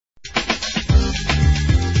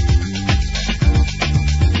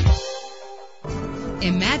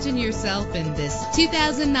Imagine yourself in this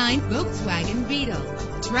 2009 Volkswagen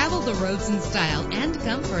Beetle. Travel the roads in style and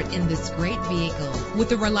comfort in this great vehicle.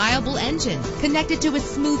 With a reliable engine connected to a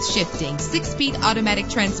smooth shifting 6-speed automatic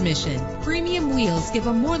transmission, premium wheels give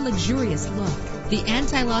a more luxurious look. The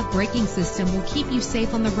anti-lock braking system will keep you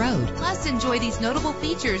safe on the road. Plus, enjoy these notable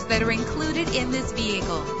features that are included in this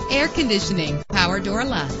vehicle: air conditioning, power door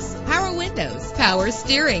locks, power windows, power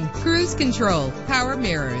steering, cruise control, power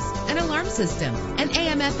mirrors, an alarm system, an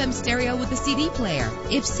AM/FM stereo with a CD player.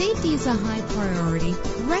 If safety is a high priority,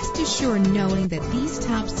 rest assured knowing that these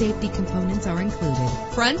top safety components are included: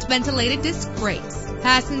 front ventilated disc brakes,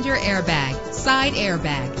 passenger airbag, side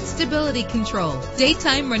airbag, stability control,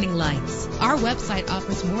 daytime running lights. Our website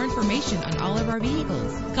offers more information on all of our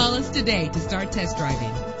vehicles. Call us today to start test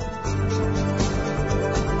driving.